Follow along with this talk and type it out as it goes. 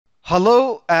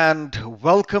Hello and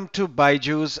welcome to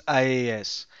BYJU'S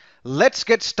IAS. Let's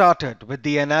get started with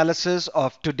the analysis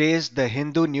of today's The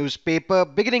Hindu newspaper,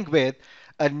 beginning with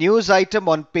a news item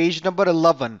on page number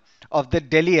 11 of the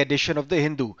Delhi edition of The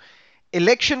Hindu.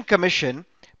 Election Commission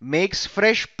makes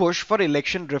fresh push for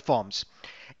election reforms.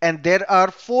 And there are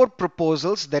four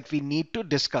proposals that we need to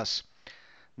discuss.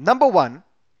 Number one,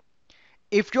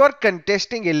 if you are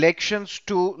contesting elections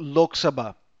to Lok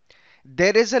Sabha,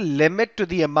 there is a limit to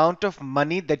the amount of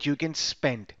money that you can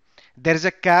spend. There is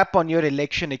a cap on your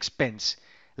election expense.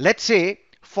 Let's say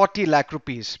 40 lakh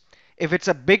rupees. If it's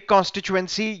a big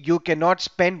constituency, you cannot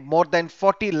spend more than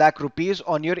 40 lakh rupees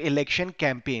on your election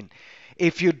campaign.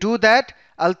 If you do that,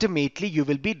 ultimately you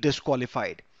will be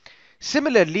disqualified.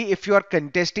 Similarly, if you are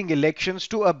contesting elections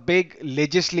to a big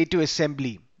legislative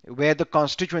assembly where the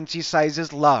constituency size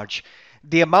is large,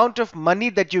 the amount of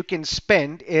money that you can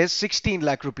spend is 16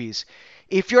 lakh rupees.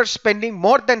 If you're spending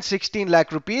more than 16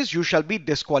 lakh rupees, you shall be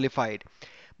disqualified.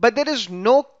 But there is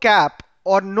no cap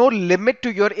or no limit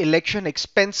to your election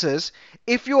expenses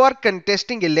if you are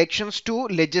contesting elections to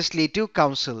Legislative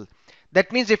Council.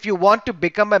 That means if you want to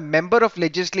become a member of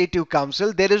Legislative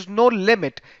Council, there is no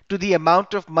limit to the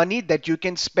amount of money that you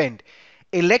can spend.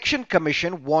 Election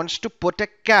Commission wants to put a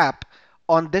cap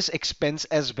on this expense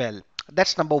as well.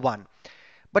 That's number one.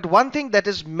 But one thing that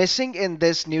is missing in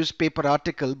this newspaper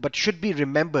article but should be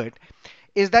remembered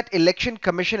is that Election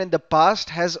Commission in the past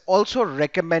has also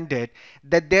recommended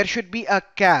that there should be a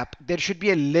cap, there should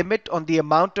be a limit on the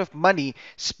amount of money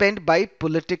spent by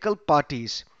political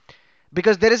parties.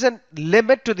 Because there is a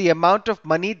limit to the amount of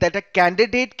money that a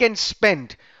candidate can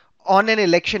spend on an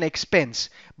election expense,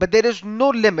 but there is no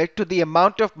limit to the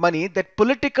amount of money that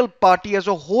political party as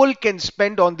a whole can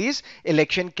spend on these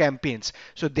election campaigns.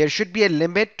 So there should be a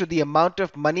limit to the amount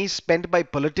of money spent by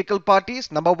political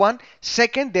parties, number one.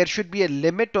 Second, there should be a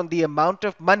limit on the amount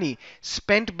of money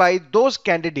spent by those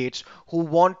candidates who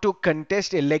want to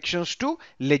contest elections to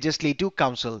Legislative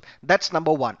Council. That's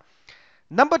number one.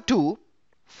 Number two,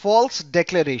 false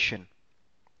declaration.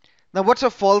 Now, what's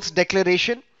a false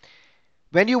declaration?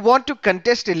 When you want to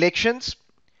contest elections,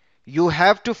 you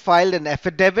have to file an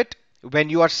affidavit when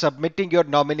you are submitting your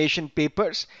nomination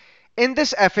papers. In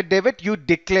this affidavit, you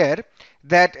declare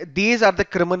that these are the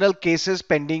criminal cases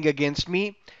pending against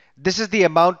me. This is the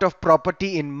amount of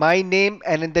property in my name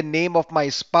and in the name of my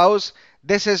spouse.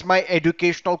 This is my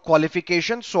educational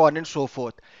qualification, so on and so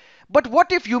forth. But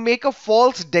what if you make a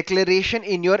false declaration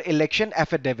in your election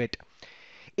affidavit?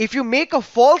 If you make a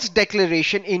false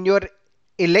declaration in your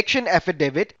election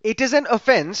affidavit, it is an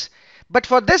offense, but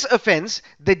for this offense,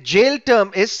 the jail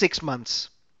term is 6 months.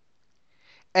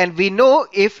 And we know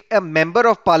if a member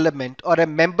of parliament or a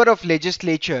member of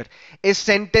legislature is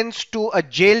sentenced to a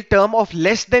jail term of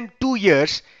less than 2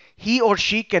 years, he or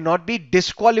she cannot be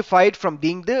disqualified from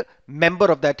being the member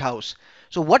of that house.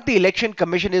 So what the Election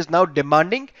Commission is now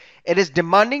demanding, it is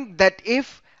demanding that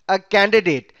if a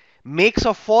candidate makes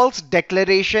a false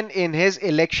declaration in his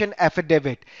election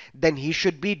affidavit, then he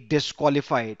should be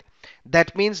disqualified.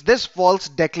 That means this false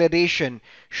declaration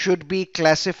should be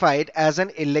classified as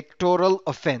an electoral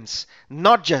offense,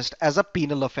 not just as a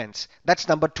penal offense. That's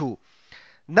number two.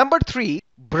 Number three,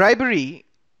 bribery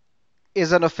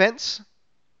is an offense.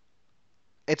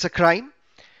 It's a crime.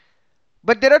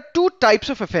 But there are two types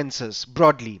of offenses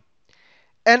broadly.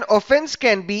 An offense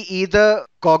can be either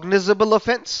cognizable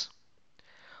offense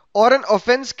or an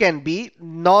offense can be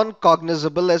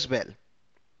non-cognizable as well.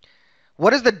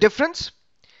 What is the difference?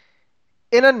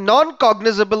 In a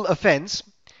non-cognizable offense,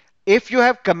 if you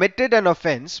have committed an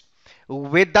offense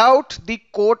without the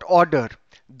court order,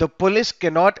 the police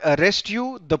cannot arrest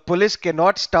you, the police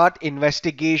cannot start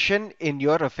investigation in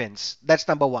your offense. That's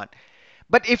number one.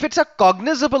 But if it's a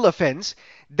cognizable offense,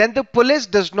 then the police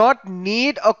does not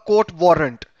need a court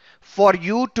warrant for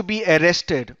you to be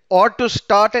arrested or to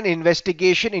start an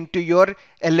investigation into your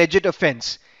alleged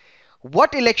offense.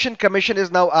 What Election Commission is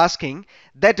now asking,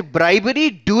 that bribery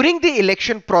during the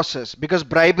election process, because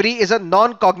bribery is a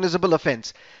non-cognizable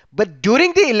offense, but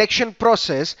during the election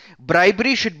process,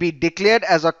 bribery should be declared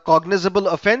as a cognizable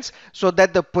offense so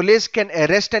that the police can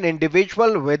arrest an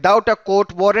individual without a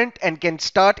court warrant and can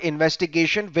start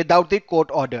investigation without the court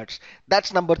orders.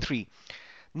 That's number three.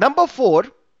 Number four,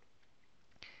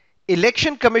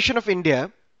 Election Commission of India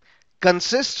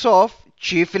consists of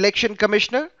Chief Election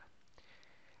Commissioner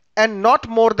and not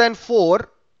more than 4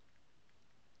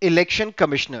 election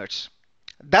commissioners.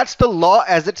 That's the law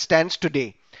as it stands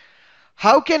today.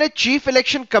 How can a Chief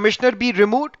Election Commissioner be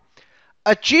removed?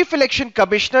 A Chief Election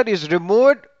Commissioner is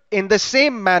removed in the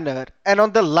same manner and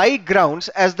on the like grounds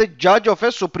as the judge of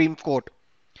a Supreme Court.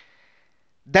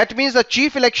 That means the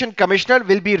Chief Election Commissioner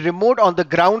will be removed on the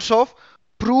grounds of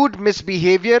proved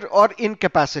misbehavior or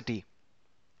incapacity.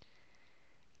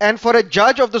 And for a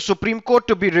judge of the Supreme Court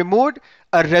to be removed,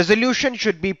 a resolution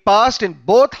should be passed in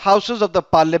both houses of the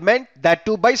parliament, that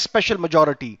too by special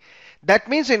majority. That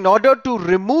means in order to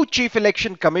remove Chief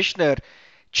Election Commissioner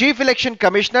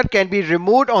can be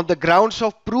removed on the grounds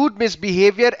of proved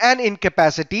misbehavior and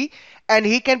incapacity, and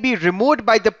he can be removed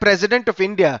by the President of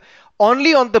India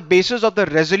only on the basis of the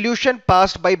resolution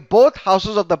passed by both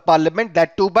houses of the parliament,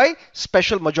 that too by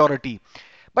special majority.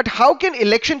 But how can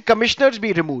election commissioners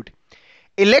be removed?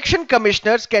 Election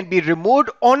commissioners can be removed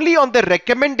only on the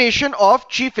recommendation of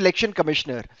Chief Election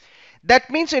Commissioner. That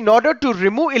means in order to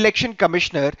remove election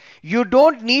commissioner, you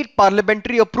don't need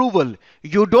parliamentary approval.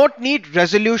 You don't need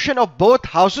resolution of both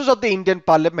houses of the Indian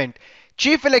Parliament.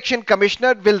 Chief Election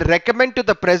Commissioner will recommend to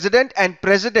the President, and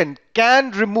President can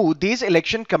remove these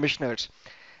election commissioners.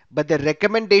 But the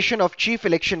recommendation of Chief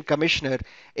Election Commissioner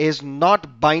is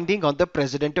not binding on the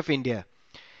President of India.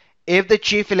 If the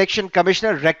Chief Election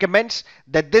Commissioner recommends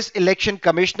that this election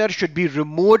commissioner should be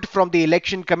removed from the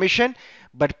election commission,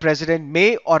 but President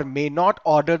may or may not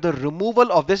order the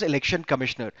removal of this election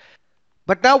commissioner.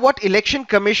 But now what election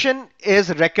commission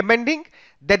is recommending,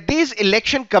 that these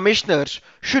election commissioners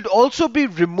should also be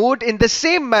removed in the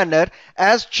same manner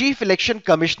as Chief Election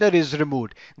Commissioner is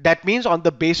removed. That means on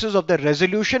the basis of the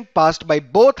resolution passed by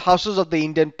both houses of the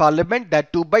Indian Parliament,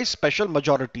 that too by special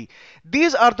majority.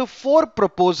 These are the four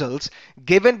proposals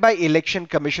given by Election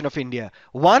Commission of India.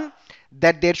 One,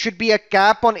 that there should be a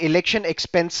cap on election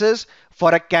expenses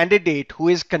for a candidate who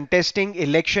is contesting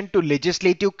election to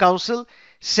Legislative Council.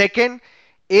 Second,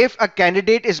 if a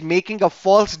candidate is making a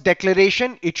false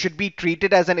declaration, it should be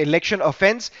treated as an election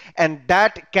offense, and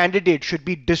that candidate should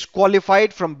be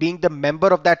disqualified from being the member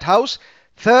of that house.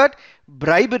 Third,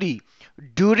 bribery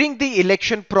during the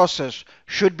election process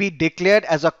should be declared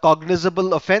as a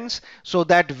cognizable offense, so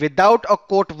that without a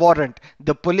court warrant,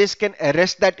 the police can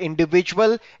arrest that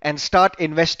individual and start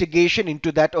investigation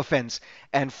into that offense.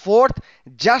 And fourth,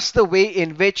 just the way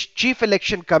in which Chief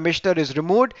Election Commissioner is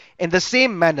removed, in the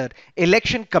same manner,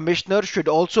 Election Commissioner should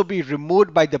also be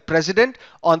removed by the President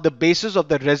on the basis of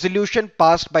the resolution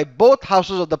passed by both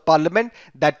houses of the Parliament,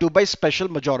 that too by special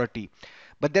majority.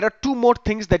 But there are two more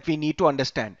things that we need to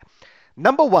understand.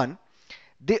 Number one,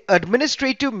 the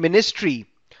administrative ministry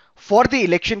for the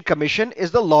Election Commission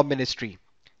is the Law Ministry.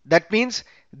 That means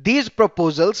these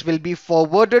proposals will be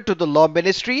forwarded to the Law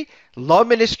Ministry. Law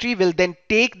Ministry will then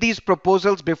take these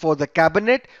proposals before the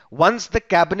Cabinet. Once the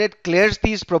Cabinet clears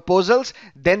these proposals,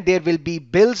 then there will be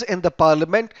bills in the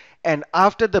Parliament, and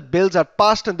after the bills are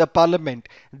passed in the Parliament,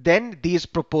 then these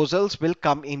proposals will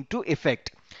come into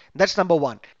effect. That's number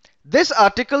one. This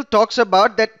article talks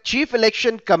about that Chief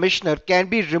Election Commissioner can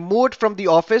be removed from the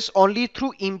office only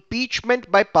through impeachment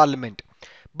by Parliament.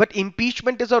 But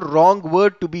impeachment is a wrong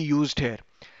word to be used here.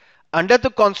 Under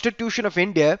the Constitution of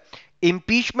India,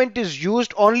 impeachment is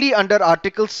used only under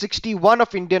Article 61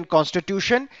 of Indian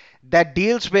Constitution, that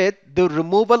deals with the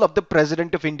removal of the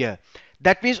President of India.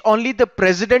 That means only the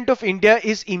President of India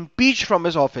is impeached from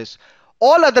his office.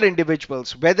 All other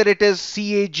individuals, whether it is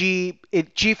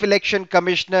CAG, Chief Election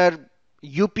Commissioner,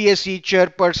 UPSC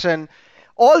chairperson,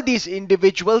 all these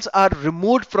individuals are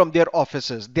removed from their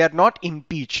offices. They are not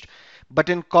impeached. But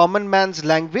in common man's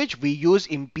language, we use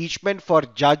impeachment for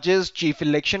judges, Chief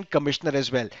Election Commissioner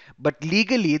as well. But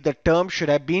legally, the term should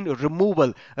have been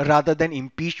removal rather than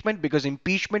impeachment, because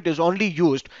impeachment is only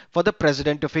used for the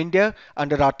President of India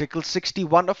under Article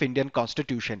 61 of Indian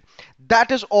Constitution. That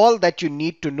is all that you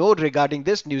need to know regarding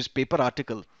this newspaper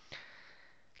article.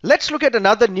 Let's look at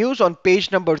another news on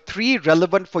page number 3,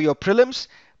 relevant for your prelims,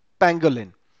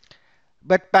 pangolin.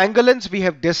 But pangolins we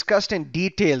have discussed in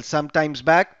detail sometimes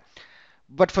back.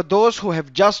 But for those who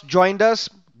have just joined us,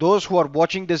 those who are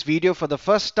watching this video for the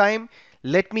first time,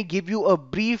 let me give you a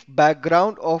brief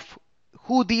background of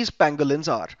who these pangolins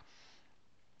are.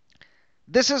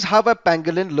 This is how a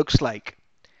pangolin looks like.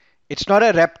 It's not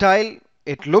a reptile,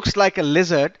 it looks like a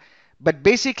lizard, but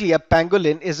basically a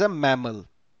pangolin is a mammal.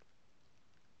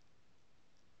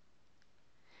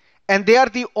 And they are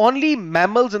the only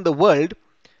mammals in the world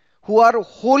who are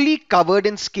wholly covered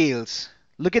in scales.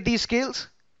 Look at these scales.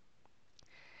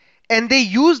 And they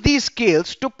use these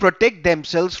scales to protect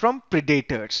themselves from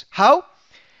predators. How?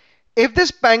 If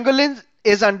this pangolin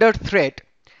is under threat,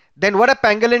 then what a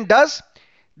pangolin does?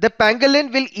 The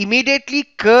pangolin will immediately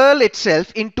curl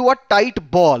itself into a tight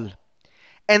ball.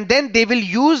 And then they will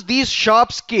use these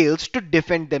sharp scales to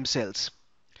defend themselves.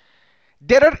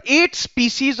 There are 8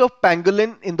 species of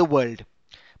pangolin in the world.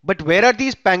 But where are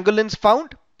these pangolins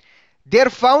found? They are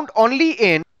found only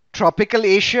in tropical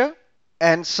Asia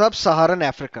and sub-Saharan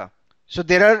Africa. So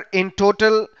there are in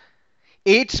total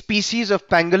 8 species of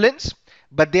pangolins,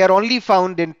 but they are only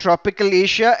found in tropical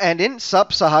Asia and in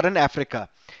sub-Saharan Africa.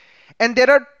 And there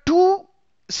are 2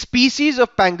 species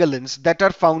of pangolins that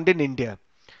are found in India.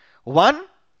 One,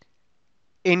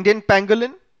 Indian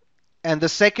pangolin, and the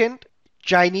second,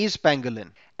 Chinese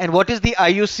pangolin. And what is the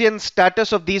IUCN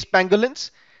status of these pangolins?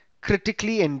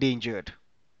 Critically endangered.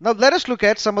 Now let us look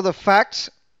at some of the facts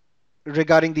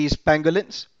regarding these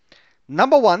pangolins.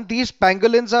 Number one, these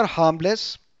pangolins are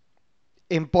harmless.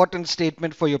 Important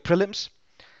statement for your prelims.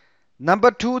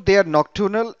 Number two, they are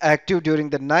nocturnal, active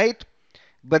during the night.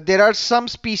 But there are some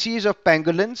species of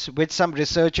pangolins which some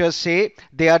researchers say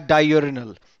they are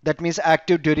diurnal. That means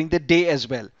active during the day as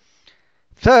well.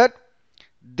 Third,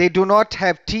 they do not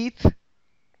have teeth.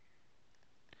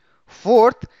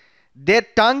 Fourth, their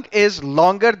tongue is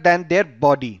longer than their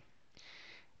body.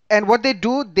 And what they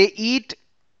do, they eat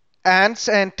ants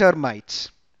and termites.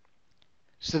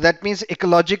 So that means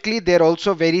ecologically they're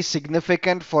also very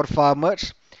significant for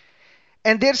farmers.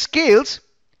 And their scales,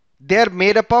 they're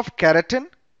made up of keratin.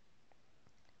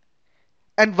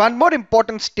 And one more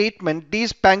important statement,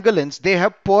 these pangolins, they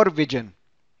have poor vision.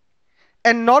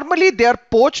 And normally they are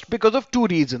poached because of 2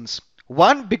 reasons.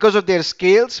 One, because of their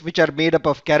scales, which are made up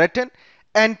of keratin,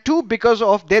 and two, because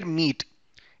of their meat.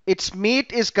 Its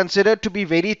meat is considered to be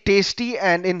very tasty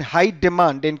and in high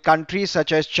demand in countries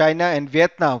such as China and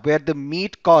Vietnam, where the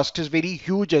meat cost is very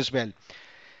huge as well.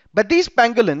 But these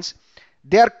pangolins,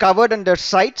 they are covered under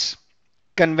CITES,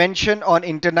 Convention on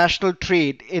International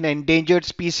Trade in Endangered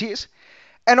Species.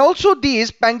 And also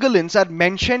these pangolins are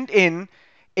mentioned in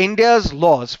India's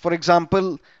laws. For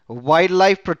example,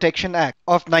 Wildlife Protection Act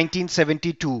of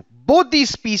 1972. Both these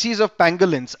species of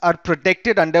pangolins are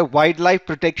protected under Wildlife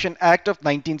Protection Act of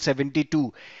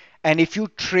 1972. And if you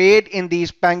trade in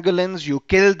these pangolins, you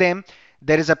kill them,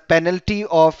 there is a penalty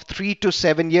of 3 to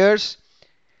 7 years,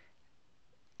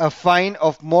 a fine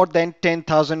of more than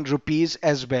 10,000 rupees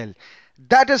as well.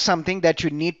 That is something that you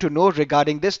need to know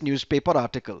regarding this newspaper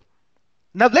article.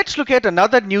 Now let's look at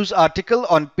another news article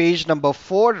on page number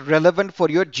 4, relevant for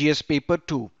your GS paper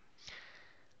 2.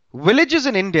 Villages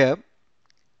in India,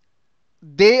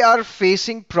 they are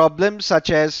facing problems such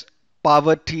as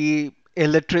poverty,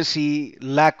 illiteracy,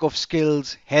 lack of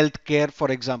skills, healthcare,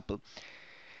 for example.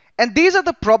 And these are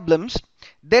the problems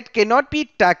that cannot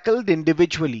be tackled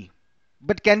individually,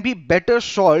 but can be better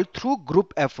solved through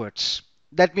group efforts.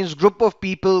 That means group of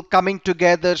people coming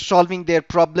together, solving their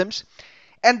problems.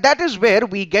 And that is where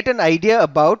we get an idea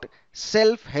about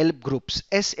self-help groups,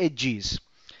 SHGs.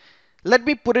 Let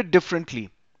me put it differently.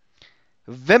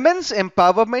 Women's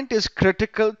empowerment is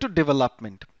critical to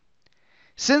development.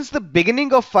 Since the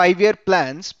beginning of 5-year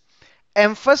plans,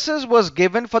 emphasis was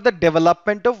given for the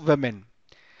development of women.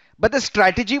 But the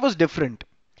strategy was different.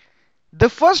 The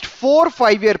first 4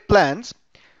 5-year plans,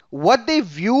 what they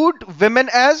viewed women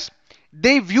as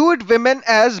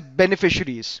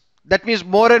beneficiaries. That means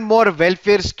more and more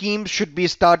welfare schemes should be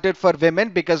started for women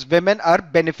because women are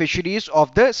beneficiaries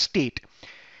of the state.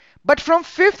 But from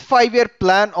 5th 5-year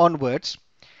plan onwards,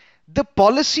 the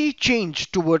policy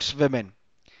changed towards women.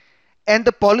 And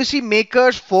the policy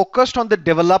makers focused on the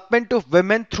development of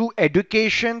women through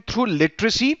education, through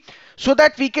literacy, so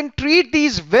that we can treat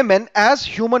these women as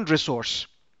human resource.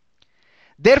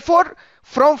 Therefore,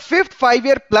 from 5th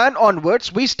 5-year plan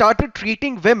onwards, we started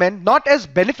treating women not as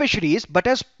beneficiaries, but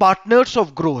as partners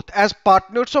of growth, as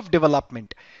partners of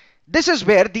development. This is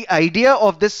where the idea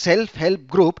of this self-help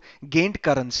group gained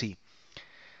currency.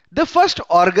 The first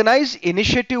organized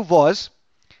initiative was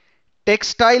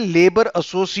Textile Labor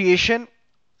Association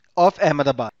of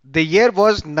Ahmedabad. The year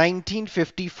was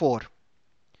 1954.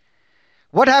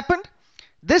 What happened?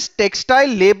 This Textile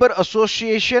Labor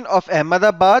Association of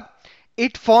Ahmedabad,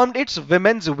 it formed its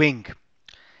women's wing.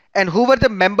 And who were the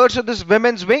members of this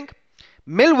women's wing?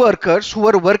 Mill workers who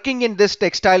were working in this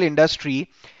textile industry,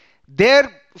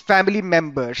 their family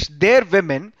members, their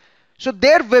women. So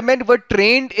their women were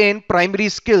trained in primary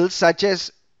skills such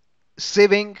as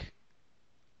sewing,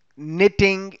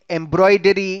 knitting,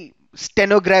 embroidery,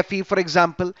 stenography, for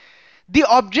example. The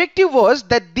objective was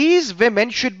that these women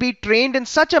should be trained in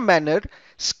such a manner,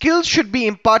 skills should be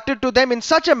imparted to them in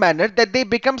such a manner that they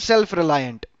become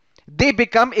self-reliant. They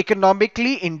become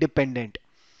economically independent.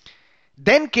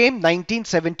 Then came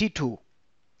 1972.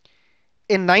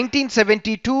 In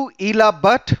 1972, Ela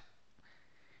Bhatt,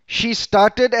 she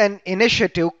started an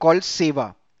initiative called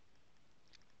SEVA.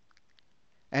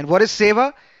 And what is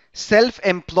SEVA?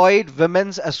 Self-Employed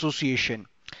Women's Association.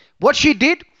 What she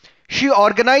did? She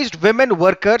organized women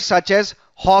workers such as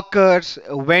hawkers,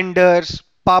 vendors,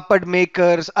 papad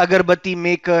makers, agarbatti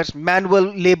makers, manual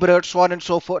laborers, so on and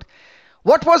so forth.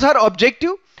 What was her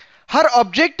objective? Her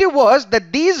objective was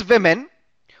that these women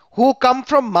who come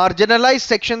from marginalized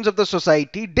sections of the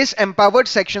society, disempowered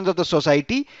sections of the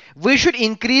society, we should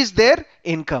increase their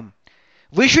income.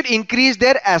 We should increase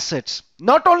their assets.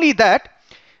 Not only that,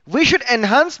 we should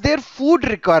enhance their food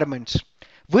requirements.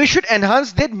 We should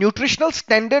enhance their nutritional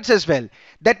standards as well.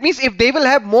 That means if they will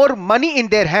have more money in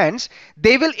their hands,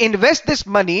 they will invest this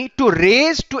money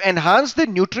to enhance the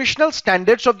nutritional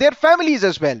standards of their families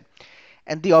as well.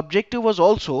 And the objective was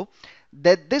also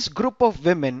that this group of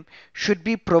women should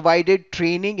be provided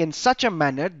training in such a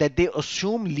manner that they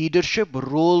assume leadership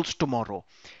roles tomorrow.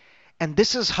 And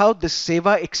this is how the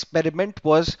Seva experiment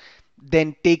was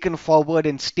then taken forward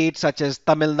in states such as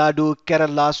Tamil Nadu,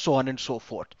 Kerala, so on and so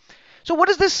forth. So, what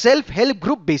is this self help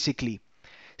group basically?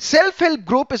 Self help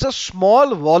group is a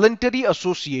small voluntary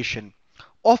association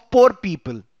of poor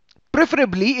people,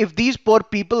 preferably if these poor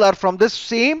people are from the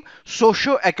same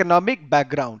socio-economic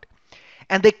background,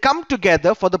 and they come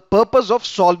together for the purpose of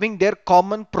solving their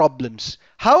common problems.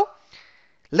 How?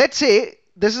 Let's say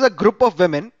this is a group of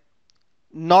women.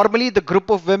 Normally, the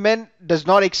group of women does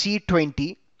not exceed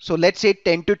 20. So let's say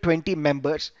 10 to 20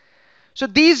 members. So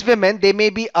these women, they may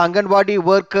be Anganwadi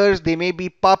workers, they may be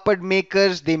papad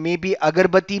makers, they may be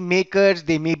agarbatti makers,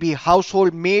 they may be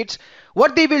household maids.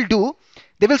 What they will do,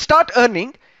 they will start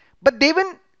earning, but they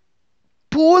will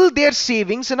pool their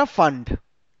savings in a fund.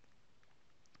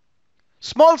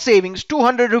 Small savings,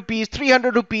 200 rupees,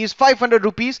 300 rupees, 500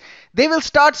 rupees. They will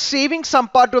start saving some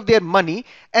part of their money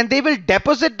and they will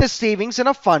deposit this savings in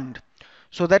a fund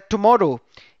so that tomorrow,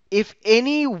 if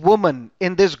any woman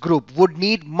in this group would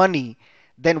need money,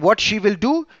 then what she will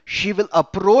do, she will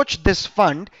approach this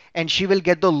fund and she will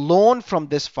get the loan from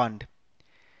this fund.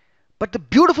 But the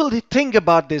beautiful thing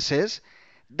about this is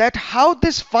that how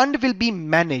this fund will be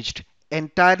managed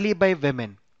entirely by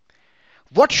women.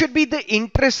 What should be the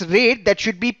interest rate that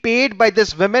should be paid by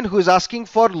this woman who is asking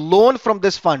for loan from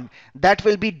this fund? That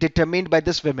will be determined by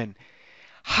this woman.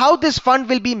 How this fund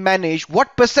will be managed,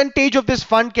 what percentage of this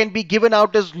fund can be given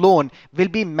out as loan will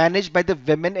be managed by the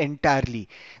women entirely.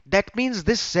 That means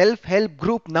this self-help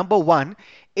group, number one,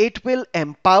 it will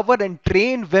empower and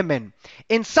train women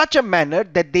in such a manner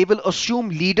that they will assume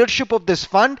leadership of this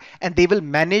fund and they will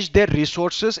manage their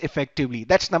resources effectively.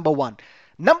 That's number one.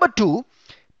 Number two,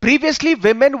 previously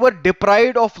women were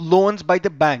deprived of loans by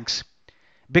the banks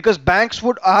because banks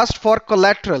would ask for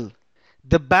collateral.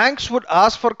 The banks would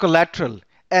ask for collateral,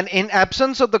 and in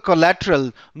absence of the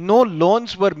collateral, no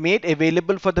loans were made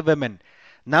available for the women.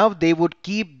 Now they would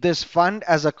keep this fund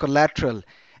as a collateral,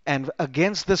 and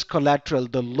against this collateral,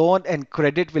 the loan and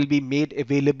credit will be made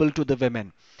available to the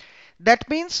women. That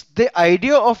means the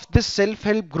idea of this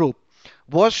self-help group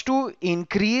was to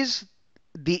increase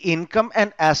the income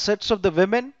and assets of the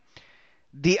women.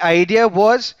 The idea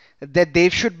was that they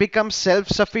should become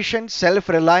self-sufficient,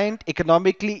 self-reliant,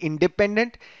 economically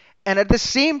independent, and at the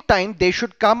same time they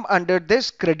should come under this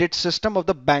credit system of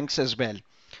the banks as well.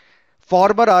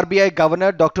 Former RBI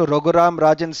Governor Dr. Raghuram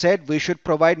Rajan said we should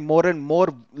provide more and more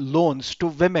loans to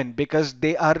women because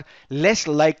they are less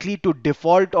likely to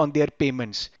default on their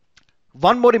payments.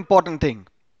 One more important thing.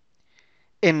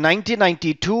 In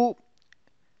 1992,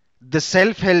 the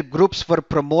self-help groups were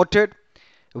promoted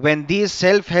when these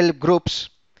self-help groups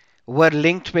were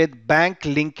linked with bank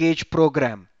linkage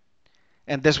program,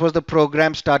 and this was the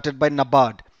program started by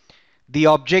NABARD. The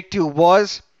objective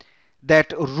was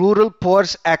that rural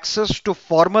poor's access to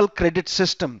formal credit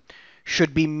system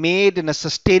should be made in a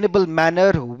sustainable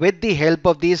manner with the help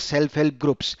of these self-help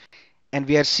groups, and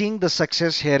we are seeing the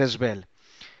success here as well.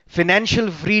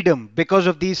 Financial freedom because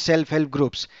of these self-help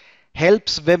groups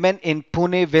helps women in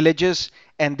Pune villages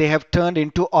and they have turned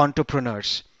into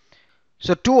entrepreneurs.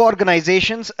 So two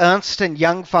organizations, Ernst &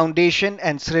 Young Foundation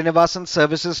and Srinivasan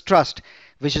Services Trust,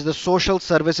 which is the social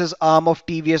services arm of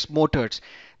TVS Motors.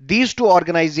 These two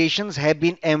organizations have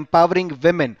been empowering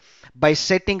women by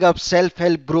setting up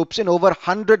self-help groups in over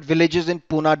 100 villages in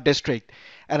Pune district.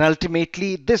 And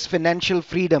ultimately, this financial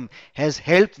freedom has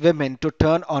helped women to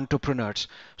turn entrepreneurs.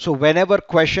 So whenever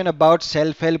question about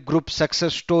self-help group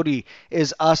success story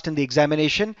is asked in the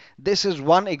examination, this is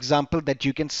one example that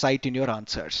you can cite in your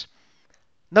answers.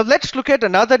 Now let's look at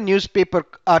another newspaper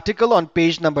article on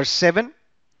page number 7.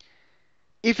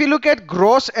 If you look at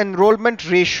gross enrollment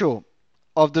ratio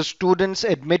of the students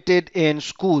admitted in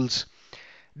schools,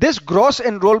 this gross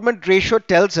enrollment ratio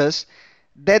tells us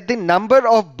that the number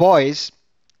of boys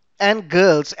and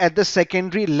girls at the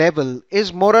secondary level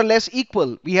is more or less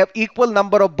equal. We have equal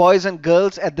number of boys and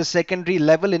girls at the secondary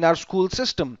level in our school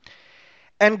system.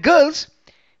 And girls,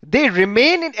 they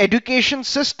remain in education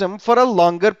system for a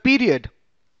longer period.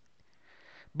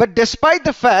 But despite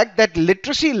the fact that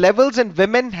literacy levels in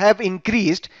women have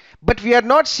increased, but we are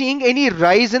not seeing any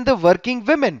rise in the working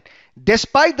women,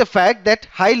 despite the fact that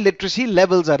high literacy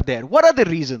levels are there. What are the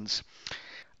reasons?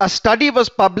 A study was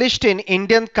published in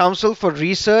Indian Council for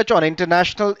Research on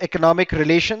International Economic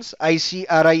Relations,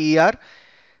 ICRIER.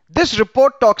 This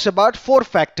report talks about four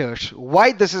factors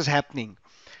why this is happening.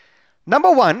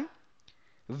 Number one,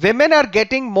 women are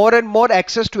getting more and more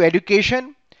access to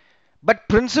education, but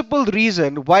principal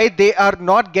reason why they are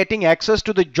not getting access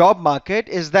to the job market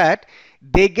is that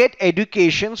they get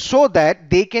education so that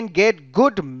they can get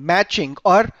good matching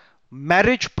or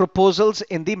marriage proposals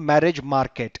in the marriage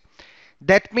market.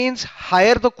 That means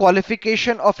higher the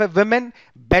qualification of a woman,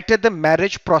 better the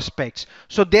marriage prospects.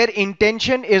 So their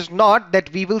intention is not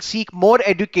that we will seek more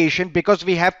education because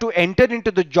we have to enter into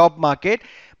the job market,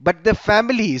 but the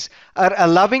families are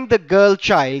allowing the girl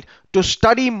child to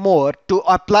study more, to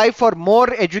apply for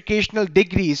more educational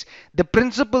degrees. The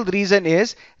principal reason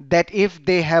is that if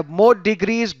they have more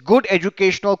degrees, good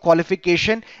educational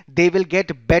qualification, they will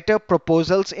get better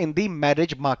proposals in the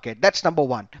marriage market. That's number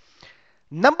one.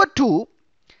 Number two,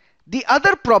 the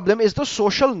other problem is the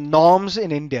social norms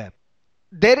in India.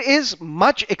 There is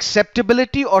much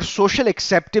acceptability or social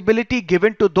acceptability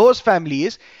given to those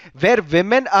families where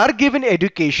women are given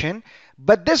education,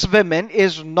 but this woman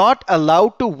is not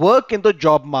allowed to work in the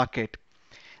job market.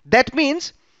 That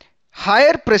means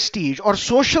higher prestige or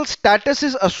social status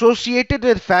is associated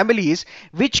with families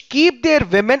which keep their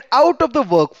women out of the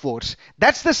workforce.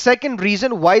 That's the second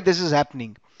reason why this is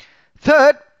happening.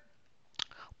 Third,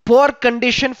 poor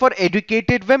condition for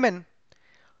educated women.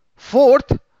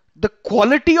 Fourth, the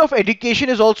quality of education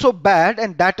is also bad,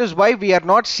 and that is why we are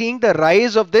not seeing the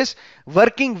rise of this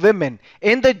working women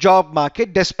in the job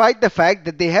market despite the fact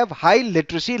that they have high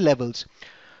literacy levels.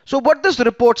 So what this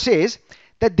report says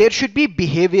that there should be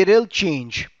behavioral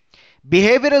change.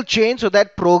 Behavioral change so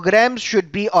that programs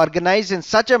should be organized in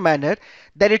such a manner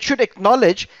that it should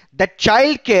acknowledge that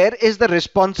child care is the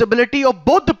responsibility of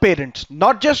both the parents,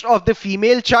 not just of the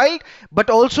female child, but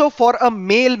also for a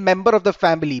male member of the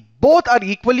family. Both are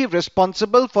equally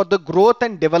responsible for the growth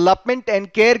and development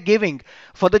and caregiving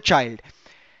for the child.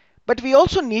 But we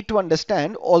also need to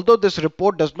understand, although this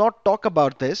report does not talk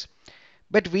about this,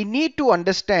 but we need to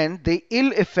understand the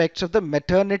ill effects of the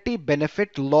maternity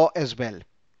benefit law as well.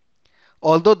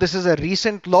 Although this is a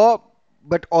recent law,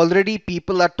 but already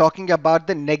people are talking about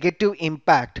the negative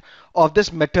impact of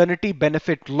this maternity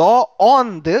benefit law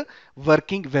on the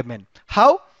working women.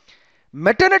 How?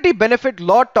 Maternity benefit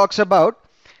law talks about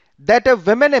that a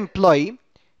women employee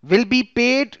will be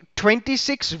paid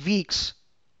 26 weeks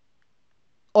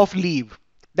of leave.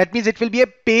 That means it will be a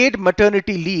paid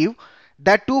maternity leave,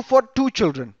 that too for two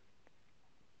children.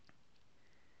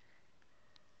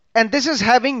 And this is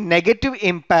having negative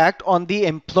impact on the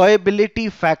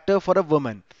employability factor for a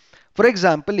woman. For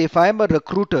example, if I am a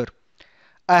recruiter,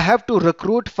 I have to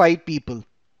recruit 5 people.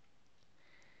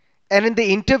 And in the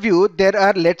interview, there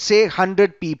are, let's say,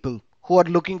 100 people who are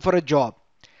looking for a job.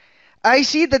 I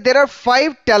see that there are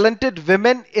 5 talented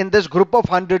women in this group of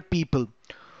 100 people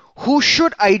who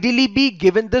should ideally be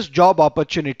given this job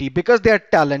opportunity because they are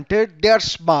talented, they are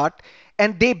smart,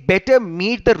 and they better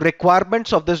meet the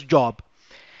requirements of this job.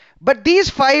 But these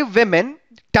 5 women,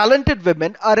 talented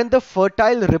women, are in the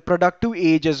fertile reproductive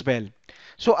age as well.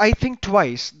 So I think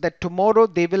twice that tomorrow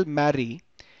they will marry,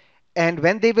 and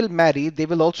when they will marry, they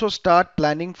will also start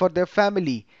planning for their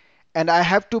family. And I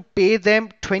have to pay them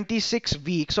 26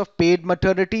 weeks of paid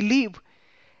maternity leave.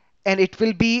 And it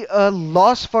will be a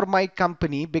loss for my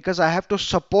company because I have to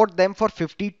support them for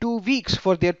 52 weeks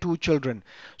for their 2 children.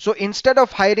 So instead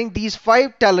of hiring these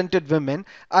 5 talented women,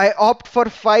 I opt for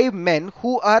 5 men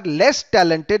who are less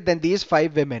talented than these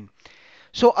 5 women.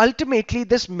 So ultimately,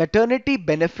 this maternity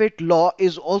benefit law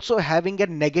is also having a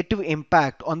negative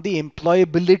impact on the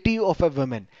employability of a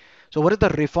woman. So what is the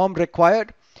reform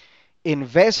required? In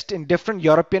West, in different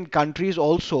European countries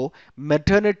also,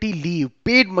 maternity leave,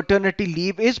 paid maternity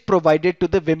leave is provided to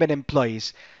the women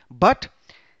employees. But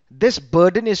this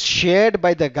burden is shared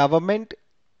by the government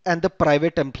and the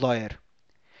private employer.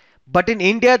 But in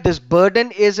India, this burden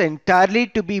is entirely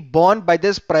to be borne by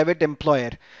this private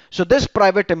employer. So this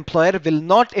private employer will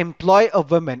not employ a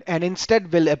woman and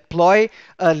instead will employ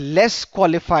a less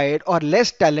qualified or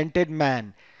less talented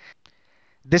man.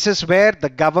 This is where the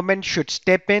government should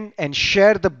step in and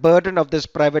share the burden of this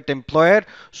private employer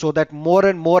so that more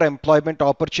and more employment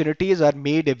opportunities are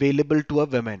made available to a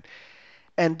women.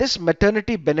 And this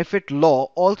maternity benefit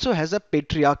law also has a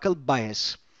patriarchal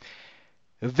bias.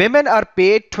 Women are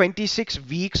paid 26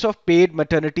 weeks of paid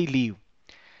maternity leave,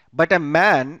 but a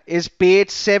man is paid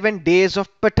 7 days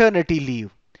of paternity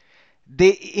leave.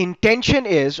 The intention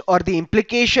is, or the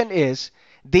implication is,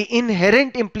 the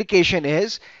inherent implication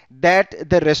is that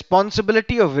the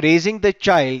responsibility of raising the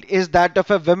child is that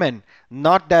of a woman,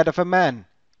 not that of a man.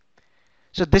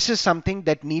 So this is something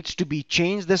that needs to be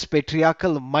changed. This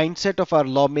patriarchal mindset of our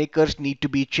lawmakers need to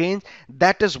be changed.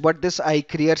 That is what this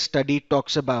iCareer study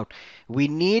talks about. We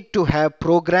need to have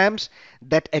programs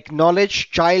that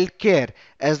acknowledge child care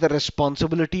as the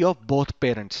responsibility of both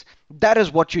parents. That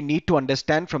is what you need to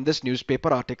understand from this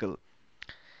newspaper article.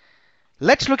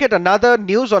 Let's look at another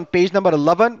news on page number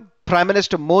 11. Prime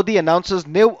Minister Modi announces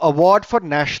new award for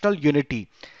national unity.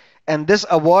 And this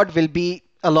award will be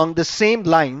along the same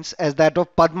lines as that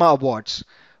of Padma Awards.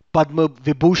 Padma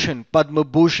Vibhushan, Padma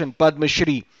Bhushan, Padma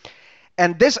Shri.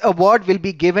 And this award will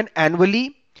be given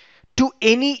annually to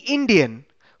any Indian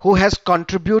who has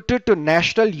contributed to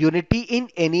national unity in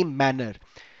any manner.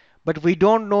 But we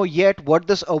don't know yet what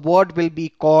this award will be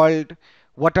called,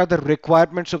 what are the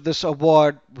requirements of this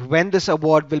award, when this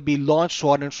award will be launched, so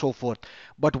on and so forth.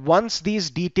 But once these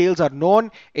details are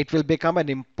known, it will become an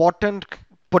important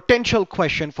potential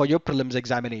question for your prelims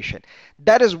examination.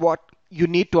 That is what you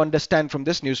need to understand from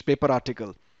this newspaper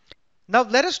article. Now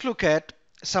let us look at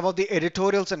some of the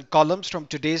editorials and columns from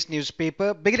today's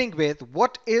newspaper, beginning with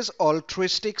What is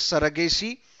Altruistic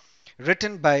Surrogacy,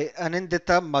 written by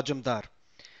Anindita Majumdar.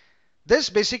 This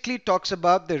basically talks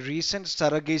about the recent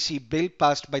surrogacy bill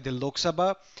passed by the Lok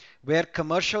Sabha, where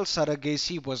commercial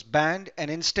surrogacy was banned and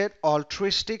instead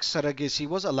altruistic surrogacy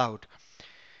was allowed.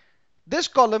 This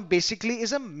column basically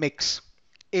is a mix.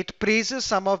 It praises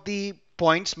some of the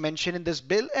points mentioned in this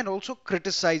bill and also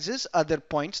criticizes other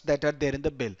points that are there in the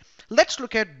bill. Let's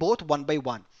look at both one by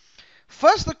one.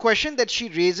 First, the question that she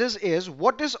raises is,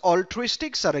 what is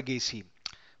altruistic surrogacy?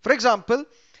 For example,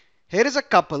 here is a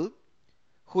couple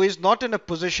who is not in a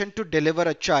position to deliver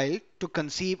a child, to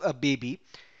conceive a baby.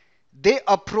 They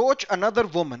approach another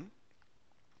woman,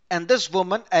 and this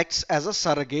woman acts as a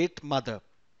surrogate mother.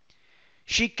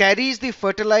 She carries the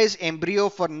fertilized embryo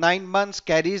for 9 months,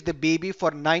 carries the baby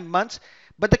for 9 months.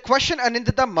 But the question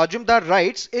Anindita Majumdar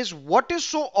writes is, what is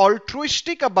so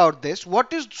altruistic about this?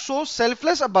 What is so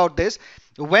selfless about this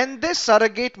when this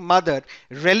surrogate mother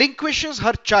relinquishes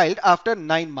her child after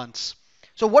 9 months?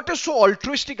 So what is so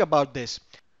altruistic about this?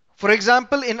 For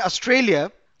example, in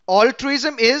Australia,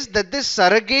 altruism is that this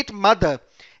surrogate mother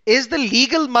is the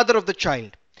legal mother of the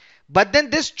child. But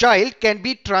then this child can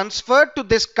be transferred to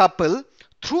this couple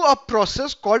through a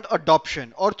process called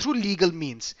adoption or through legal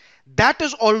means. That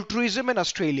is altruism in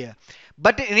Australia.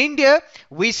 But in India,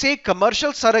 we say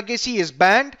commercial surrogacy is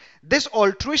banned. This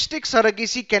altruistic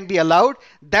surrogacy can be allowed,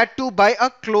 that too by a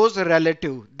close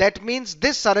relative. That means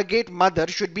this surrogate mother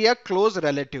should be a close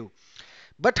relative.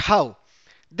 But how?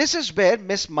 This is where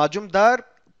Ms. Majumdar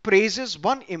praises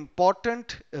one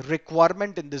important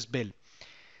requirement in this bill.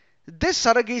 This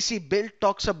surrogacy bill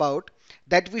talks about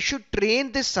that we should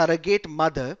train this surrogate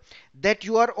mother that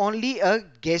you are only a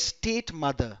gestate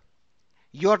mother.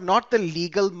 You are not the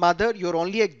legal mother, you're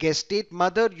only a gestate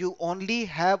mother. You only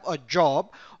have a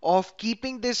job of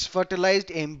keeping this fertilized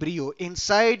embryo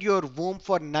inside your womb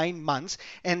for 9 months,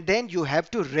 and then you have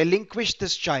to relinquish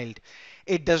this child.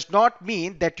 It does not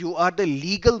mean that you are the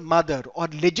legal mother or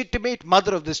legitimate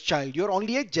mother of this child. You're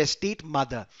only a gestate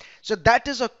mother. So that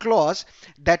is a clause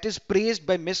that is praised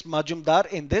by Ms. Majumdar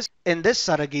in this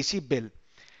surrogacy bill.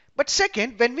 But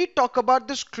second, when we talk about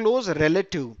this close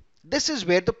relative, this is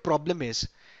where the problem is.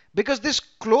 Because this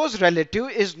close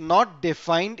relative is not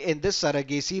defined in this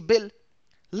surrogacy bill.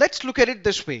 Let's look at it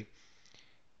this way.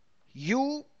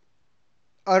 You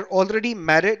are already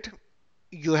married,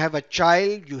 you have a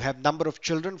child, you have number of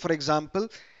children, for example,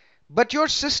 but your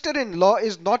sister-in-law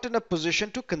is not in a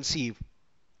position to conceive.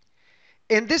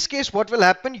 In this case, what will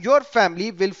happen? Your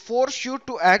family will force you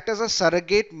to act as a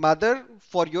surrogate mother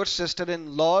for your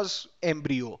sister-in-law's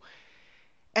embryo.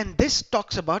 And this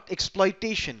talks about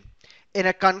exploitation. In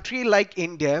a country like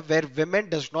India, where women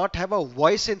does not have a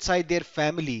voice inside their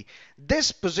family,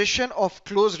 this position of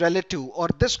close relative or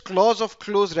this clause of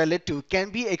close relative can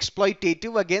be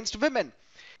exploitative against women.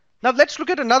 Now let's look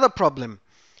at another problem.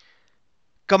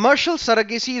 Commercial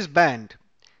surrogacy is banned.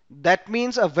 That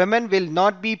means a woman will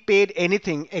not be paid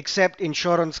anything except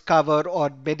insurance cover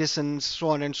or medicines, so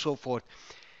on and so forth.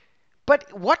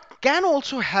 But what can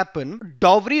also happen,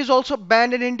 dowry is also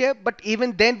banned in India, but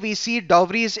even then we see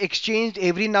dowry is exchanged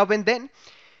every now and then.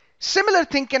 Similar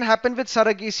thing can happen with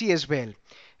surrogacy as well,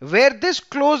 where this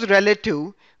close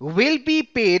relative will be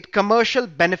paid commercial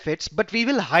benefits, but we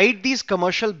will hide these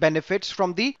commercial benefits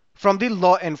from the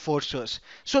law enforcers.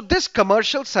 So this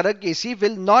commercial surrogacy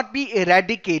will not be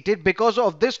eradicated because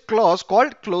of this clause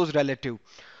called close relative.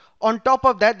 On top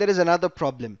of that, there is another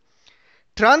problem.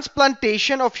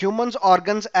 Transplantation of Humans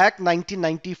Organs Act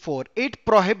 1994. It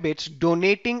prohibits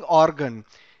donating organ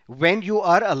when you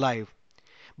are alive.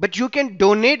 But you can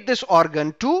donate this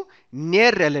organ to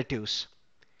near relatives.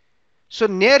 So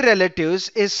near relatives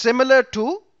is similar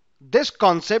to this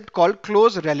concept called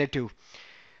close relative.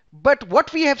 But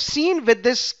what we have seen with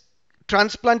this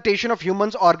Transplantation of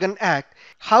Humans Organ Act,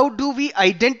 how do we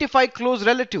identify close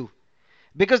relative?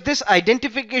 Because this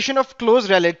identification of close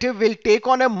relative will take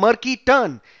on a murky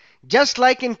turn. Just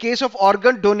like in case of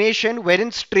organ donation,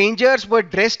 wherein strangers were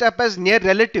dressed up as near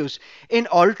relatives, in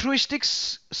altruistic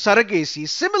surrogacy,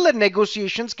 similar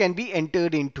negotiations can be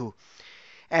entered into.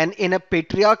 And in a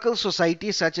patriarchal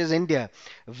society such as India,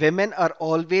 women are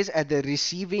always at the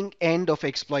receiving end of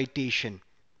exploitation.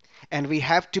 And we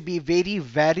have to be very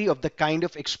wary of the kind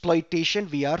of exploitation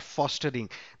we are fostering.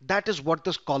 That is what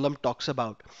this column talks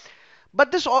about. But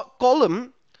this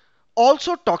column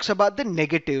also talks about the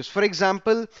negatives. For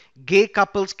example, gay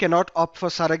couples cannot opt for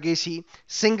surrogacy,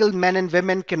 single men and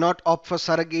women cannot opt for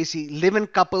surrogacy, live-in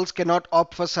couples cannot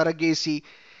opt for surrogacy.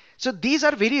 So these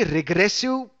are very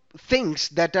regressive things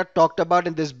that are talked about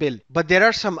in this bill. But there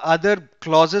are some other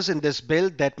clauses in this bill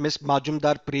that Ms.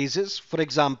 Majumdar praises. For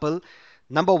example,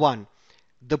 number one,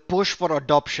 the push for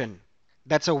adoption.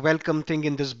 That's a welcome thing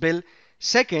in this bill.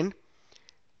 Second,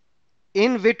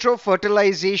 in vitro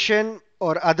fertilization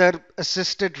or other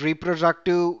assisted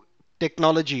reproductive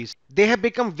technologies, they have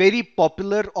become very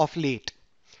popular of late.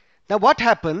 Now what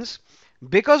happens?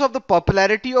 Because of the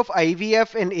popularity of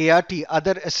IVF and ART,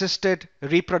 other assisted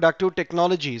reproductive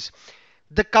technologies,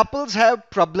 the couples have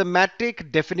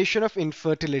problematic definition of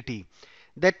infertility.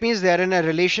 That means they are in a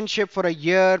relationship for a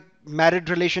year, married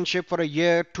relationship for a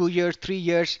year, 2 years, 3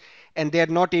 years, and they are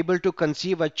not able to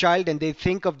conceive a child, and they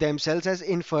think of themselves as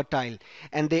infertile,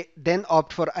 and they then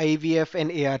opt for IVF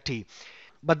and ART.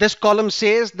 But this column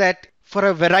says that for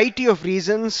a variety of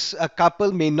reasons, a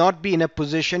couple may not be in a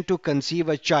position to conceive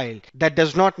a child. That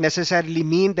does not necessarily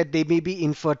mean that they may be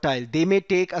infertile. They may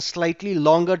take a slightly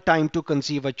longer time to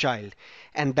conceive a child.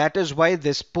 And that is why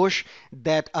this push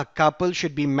that a couple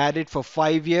should be married for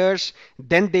 5 years,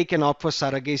 then they can opt for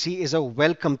surrogacy, is a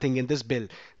welcome thing in this bill.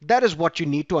 That is what you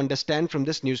need to understand from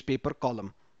this newspaper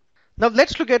column. Now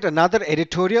let's look at another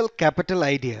editorial, capital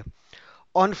idea.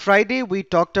 On Friday, we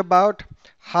talked about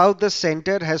how the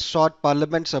center has sought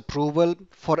Parliament's approval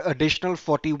for additional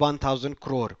 41,000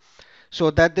 crore.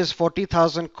 So that this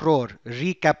 40,000 crore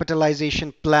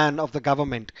recapitalization plan of the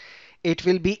government, it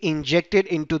will be injected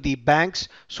into the banks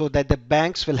so that the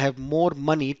banks will have more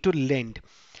money to lend.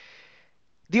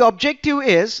 The objective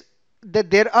is that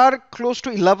there are close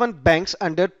to 11 banks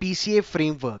under PCA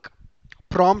framework,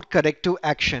 prompt corrective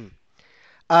action.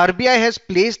 RBI has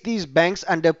placed these banks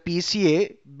under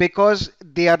PCA because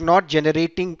they are not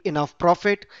generating enough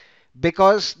profit,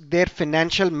 because their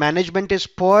financial management is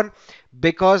poor,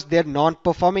 because their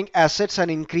non-performing assets are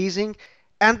increasing,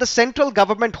 and the central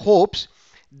government hopes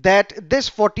that this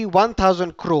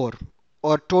 41,000 crore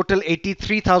or total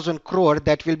 83,000 crore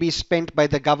that will be spent by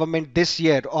the government this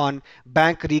year on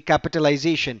bank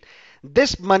recapitalization,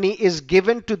 this money is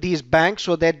given to these banks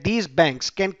so that these banks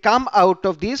can come out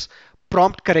of these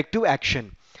prompt corrective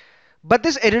action. But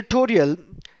this editorial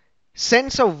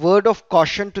sends a word of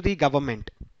caution to the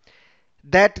government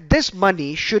that this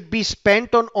money should be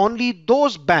spent on only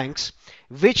those banks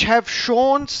which have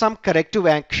shown some corrective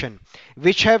action,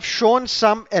 which have shown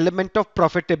some element of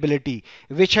profitability,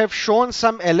 which have shown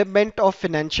some element of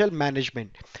financial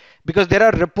management. Because there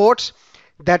are reports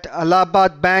that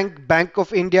Allahabad Bank, Bank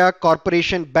of India,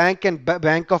 Corporation Bank and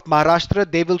Bank of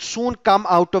Maharashtra, they will soon come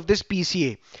out of this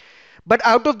PCA. But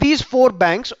out of these four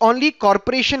banks, only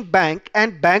Corporation Bank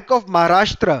and Bank of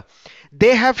Maharashtra,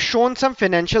 they have shown some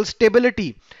financial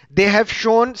stability. They have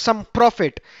shown some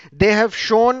profit. They have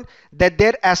shown that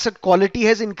their asset quality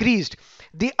has increased.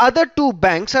 The other two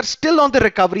banks are still on the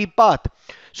recovery path.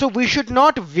 So we should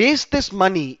not waste this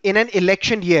money in an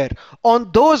election year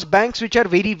on those banks which are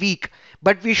very weak.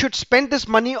 But we should spend this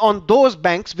money on those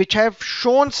banks which have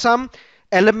shown some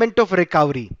element of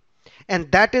recovery. And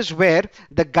that is where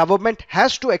the government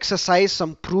has to exercise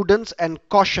some prudence and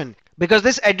caution. Because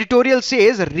this editorial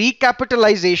says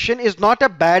recapitalization is not a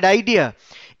bad idea.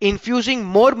 Infusing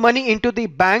more money into the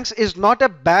banks is not a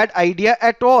bad idea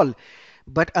at all.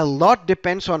 But a lot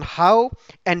depends on how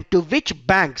and to which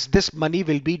banks this money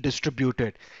will be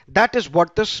distributed. That is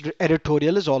what this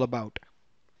editorial is all about.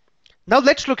 Now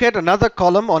let's look at another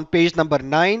column on page number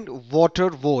 9, water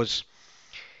woes.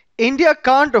 India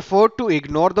can't afford to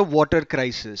ignore the water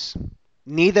crisis.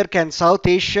 Neither can South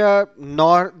Asia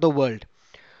nor the world.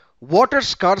 Water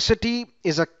scarcity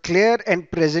is a clear and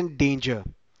present danger,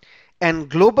 and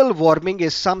global warming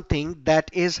is something that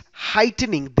is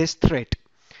heightening this threat.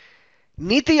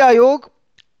 Niti Aayog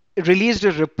released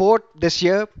a report this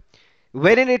year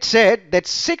wherein it said that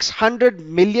 600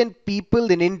 million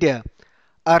people in India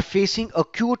are facing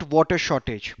acute water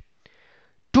shortage.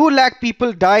 2 lakh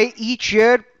people die each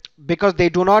year because they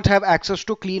do not have access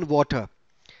to clean water.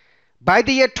 By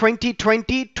the year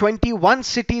 2020, 21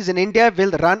 cities in India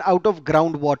will run out of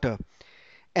groundwater.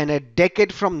 And a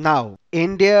decade from now,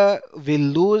 India will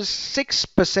lose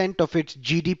 6% of its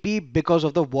GDP because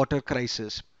of the water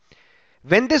crisis.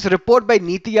 When this report by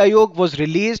Niti Aayog was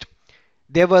released,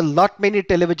 there were lot many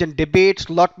television debates,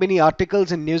 lot many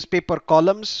articles in newspaper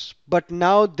columns, but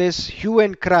now this hue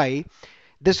and cry,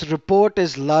 this report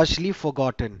is largely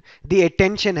forgotten. The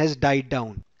attention has died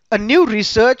down. A new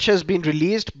research has been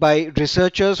released by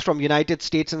researchers from United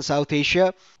States and South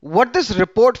Asia. What this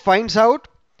report finds out,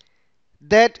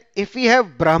 that if we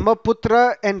have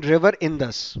Brahmaputra and river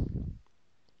Indus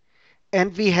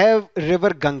and we have river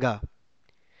Ganga,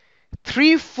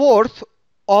 3/4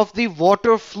 of the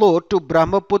water flow to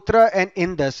Brahmaputra and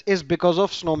Indus is because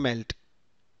of snow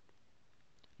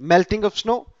melting of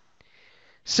snow.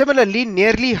 Similarly,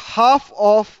 nearly half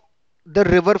of the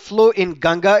river flow in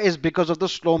Ganga is because of the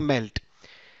snow melt.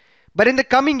 But in the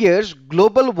coming years,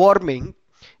 global warming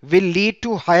will lead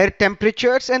to higher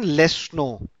temperatures and less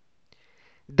snow.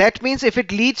 That means if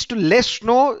it leads to less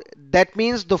snow, that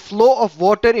means the flow of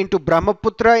water into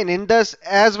Brahmaputra and Indus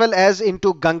as well as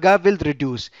into Ganga will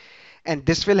reduce. And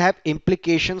this will have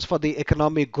implications for the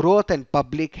economic growth and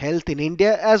public health in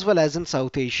India as well as in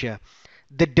South Asia.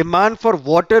 The demand for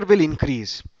water will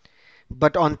increase.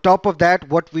 But on top of that,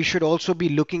 what we should also be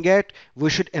looking at, we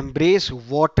should embrace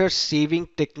water saving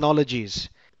technologies.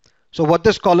 So what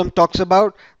this column talks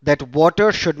about, that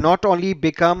water should not only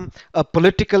become a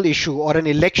political issue or an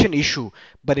election issue,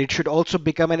 but it should also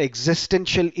become an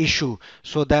existential issue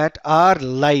so that our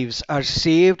lives are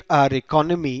saved, our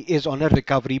economy is on a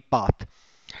recovery path.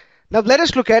 Now let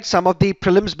us look at some of the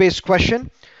prelims based question.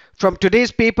 From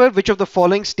today's paper, which of the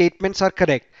following statements are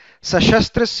correct?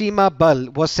 Sashastra Seema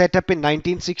Bal was set up in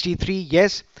 1963,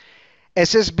 yes.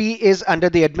 SSB is under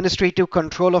the administrative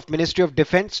control of Ministry of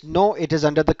Defense. No, it is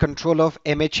under the control of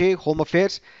MHA, Home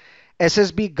Affairs.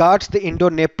 SSB guards the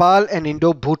Indo-Nepal and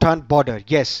Indo-Bhutan border.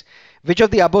 Yes. Which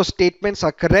of the above statements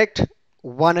are correct?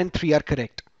 1 and 3 are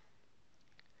correct.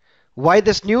 Why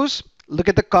this news? Look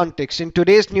at the context. In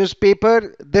today's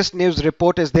newspaper, this news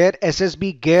report is there.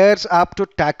 SSB gears up to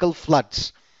tackle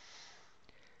floods.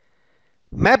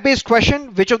 Map-based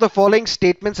question, which of the following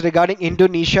statements regarding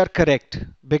Indonesia are correct?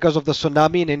 Because of the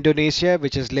tsunami in Indonesia,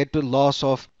 which has led to loss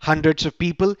of hundreds of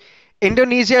people,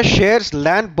 Indonesia shares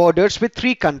land borders with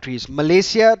 3 countries,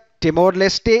 Malaysia,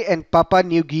 Timor-Leste and Papua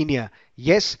New Guinea.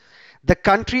 Yes, the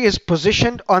country is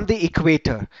positioned on the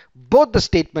equator. Both the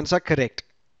statements are correct.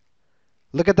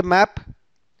 Look at the map.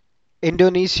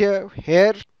 Indonesia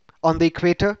here on the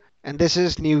equator, and this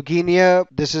is New Guinea,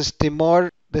 this is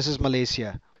Timor, this is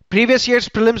Malaysia. Previous year's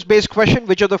prelims based question,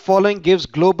 which of the following gives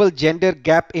global gender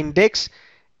gap index?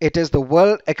 It is the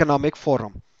World Economic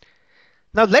Forum.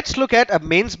 Now let's look at a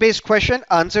mains based question.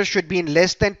 Answer should be in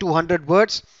less than 200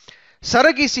 words.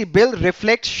 Surrogacy bill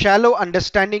reflects shallow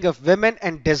understanding of women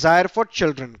and desire for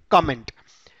children. Comment.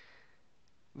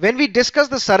 When we discuss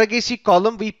the surrogacy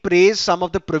column, we praise some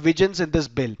of the provisions in this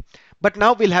bill. But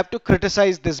now we'll have to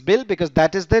criticize this bill because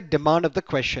that is the demand of the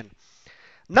question.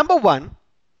 Number 1.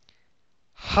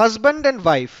 Husband and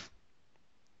wife,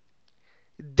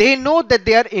 they know that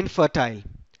they are infertile,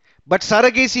 but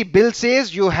surrogacy bill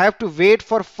says you have to wait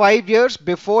for 5 years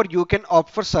before you can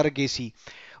opt for surrogacy.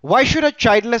 Why should a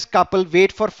childless couple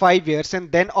wait for 5 years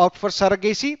and then opt for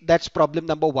surrogacy? That's problem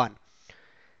number 1.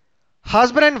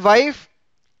 Husband and wife,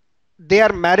 they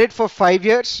are married for 5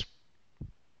 years,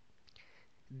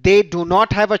 they do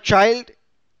not have a child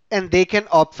and they can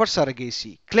opt for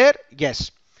surrogacy. Clear?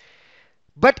 Yes.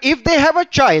 But if they have a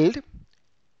child,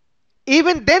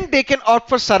 even then they can opt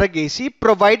for surrogacy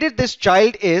provided this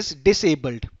child is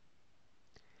disabled.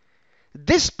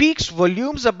 This speaks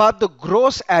volumes about the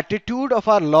gross attitude of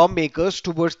our lawmakers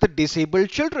towards the disabled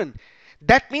children.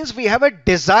 That means we have a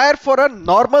desire for a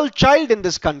normal child in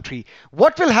this country.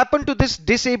 What will happen to this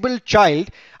disabled child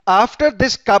after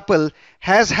this couple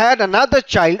has had another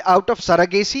child out of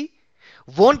surrogacy?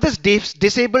 Won't this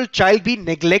disabled child be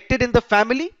neglected in the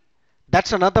family?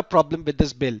 That's another problem with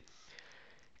this bill.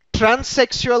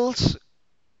 Transsexuals,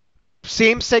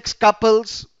 same sex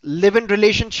couples, live in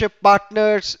relationship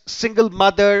partners, single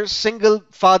mothers, single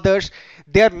fathers,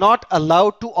 they are not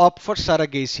allowed to opt for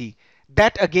surrogacy.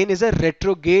 That again is a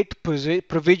retrograde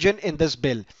provision in this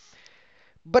bill.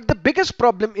 But the biggest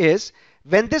problem is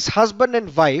when this husband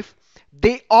and wife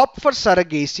they opt for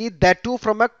surrogacy, that too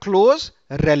from a close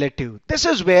relative. This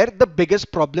is where the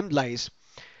biggest problem lies.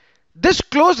 This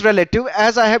close relative,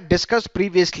 as I have discussed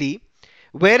previously,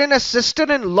 wherein a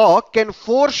sister-in-law can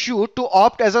force you to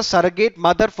opt as a surrogate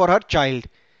mother for her child.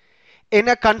 In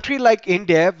a country like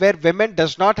India, where women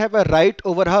does not have a right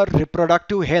over her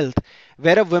reproductive health,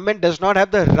 where a woman does not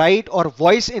have the right or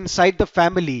voice inside the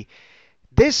family,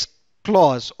 this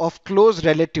clause of close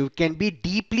relative can be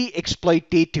deeply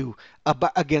exploitative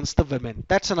against the women.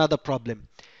 That's another problem.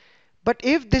 But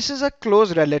if this is a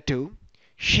close relative,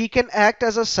 she can act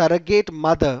as a surrogate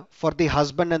mother for the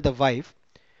husband and the wife.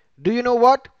 Do you know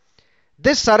what?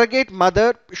 This surrogate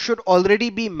mother should already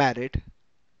be married.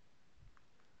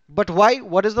 But why?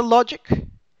 What is the logic?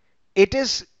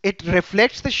 It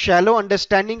reflects the shallow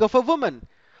understanding of a woman.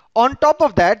 On top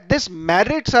of that, this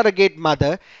married surrogate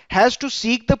mother has to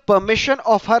seek the permission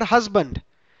of her husband.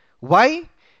 Why?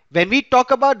 When we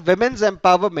talk about women's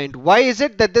empowerment, why is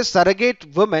it that this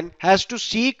surrogate woman has to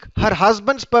seek her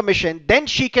husband's permission, then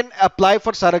she can apply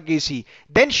for surrogacy,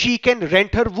 then she can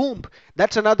rent her womb?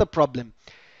 That's another problem.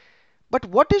 But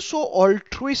what is so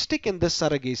altruistic in this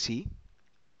surrogacy?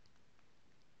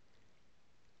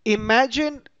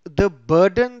 Imagine the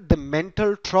burden, the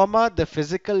mental trauma, the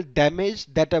physical damage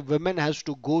that a woman has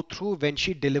to go through when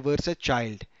she delivers a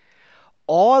child.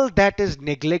 All that is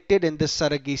neglected in this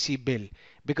surrogacy bill,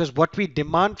 because what we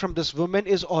demand from this woman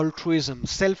is altruism,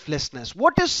 selflessness.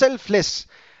 What is selfless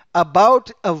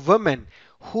about a woman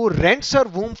who rents her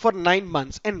womb for 9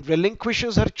 months and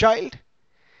relinquishes her child?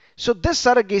 So this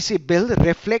surrogacy bill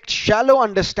reflects shallow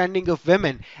understanding of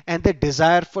women and their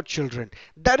desire for children.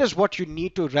 That is what you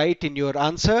need to write in your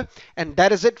answer. And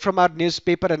that is it from our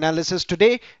newspaper analysis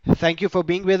today. Thank you for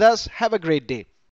being with us. Have a great day.